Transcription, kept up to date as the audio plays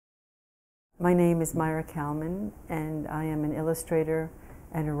My name is Maira Kalman, and I am an illustrator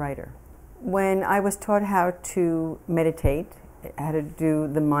and a writer. When I was taught how to meditate, how to do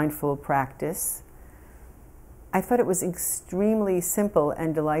the mindful practice, I thought it was extremely simple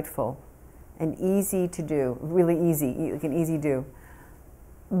and delightful and easy to do, really easy, like an easy do.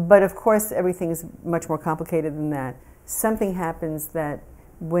 But of course, everything is much more complicated than that. Something happens that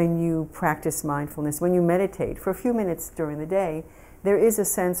when you practice mindfulness, when you meditate for a few minutes during the day, there is a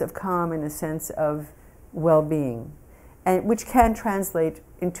sense of calm and a sense of well-being, and which can translate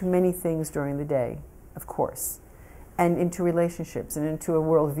into many things during the day, of course, and into relationships and into a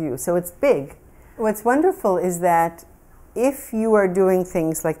worldview. So it's big. What's wonderful is that if you are doing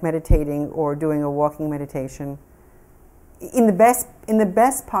things like meditating or doing a walking meditation, in the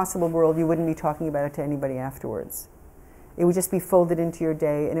best possible world, you wouldn't be talking about it to anybody afterwards. It would just be folded into your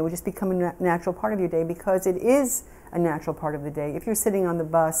day, and it would just become a natural part of your day, because it is a natural part of the day. If you're sitting on the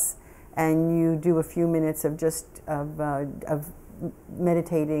bus and you do a few minutes of just of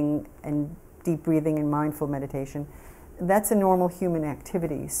meditating and deep breathing and mindful meditation, that's a normal human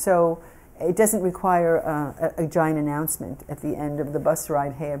activity. So it doesn't require a giant announcement at the end of the bus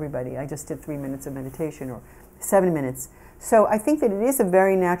ride, hey everybody, I just did 3 minutes of meditation, or 7 minutes. So I think that it is a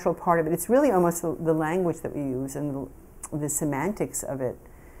very natural part of it. It's really almost the language that we use and the semantics of it,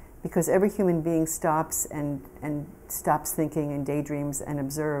 because every human being stops and stops thinking and daydreams and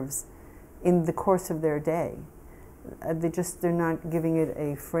observes in the course of their day. They're not giving it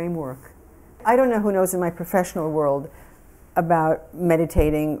a framework. I don't know who knows in my professional world about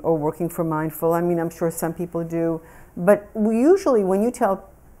meditating or working for mindful. I mean, I'm sure some people do, but usually when you tell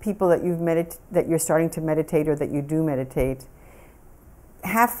people that that you're starting to meditate or that you do meditate,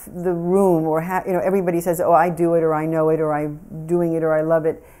 half the room or everybody says, oh, I do it, or I know it, or I'm doing it, or I love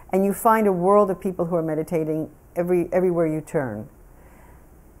it. And you find a world of people who are meditating everywhere you turn.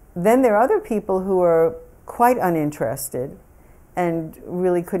 Then there are other people who are quite uninterested and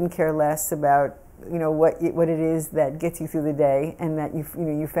really couldn't care less about what it is that gets you through the day, and that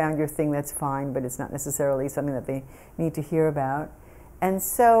you found your thing, that's fine, but it's not necessarily something that they need to hear about. And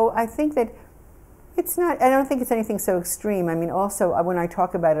so I think that I don't think it's anything so extreme. I mean, also, when I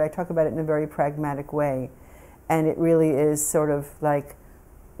talk about it in a very pragmatic way. And it really is sort of like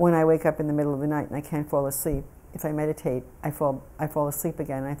when I wake up in the middle of the night and I can't fall asleep, if I meditate, I fall asleep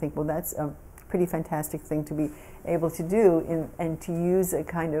again. And I think, well, that's a pretty fantastic thing to be able to do and to use a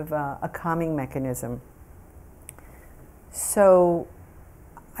kind of a calming mechanism. So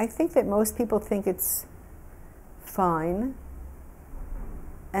I think that most people think it's fine.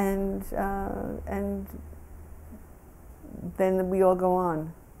 And then we all go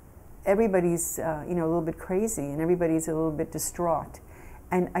on. Everybody's a little bit crazy, and everybody's a little bit distraught.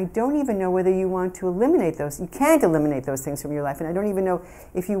 And I don't even know whether you want to eliminate those. You can't eliminate those things from your life, and I don't even know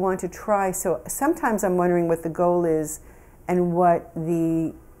if you want to try. So sometimes I'm wondering what the goal is, and I'm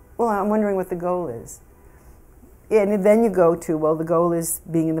wondering what the goal is. And then you go to, well, the goal is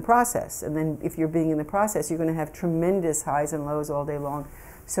being in the process. And then if you're being in the process, you're going to have tremendous highs and lows all day long.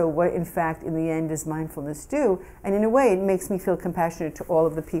 So what, in fact, in the end, does mindfulness do? And in a way, it makes me feel compassionate to all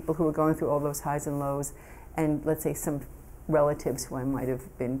of the people who are going through all those highs and lows, and let's say some relatives who I might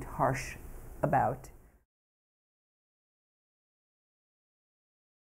have been harsh about.